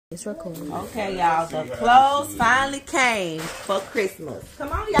It's recording. Okay, y'all. The clothes finally came for Christmas. Come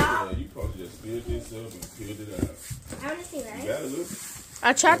on, y'all. Yeah, you probably just filled this up and peeled it out. I want to see that. You got it, look.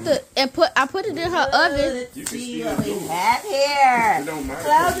 I tried to I put it in her oven. Let's see what we have here. It don't matter.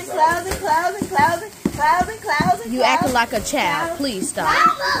 Closing. You acting like a child. Please stop.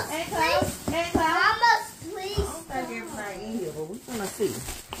 And close. Mama, please. I don't think everything in here, but we're gonna see.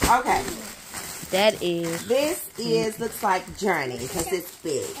 Okay. That is. This looks like Journey because it's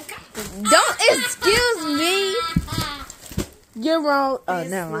big. Don't excuse me. You're wrong. Oh,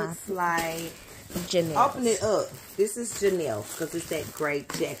 This never mind. looks like. Janelle. Open it up. This is Janelle because it's that gray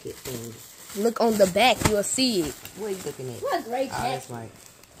jacket thing. Look on the back. You'll see it. What are you looking at? What a great Oh, jacket. that's right.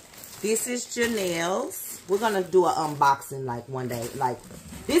 This is Janelle's. We're gonna do an unboxing like one day. Like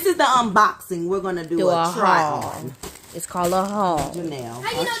this is the unboxing. We're gonna do a try on. It's called a haul. Janelle. How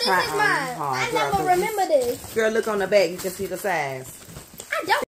you know this is mine? I Girl, never remember this. Girl, look on the back. You can see the size.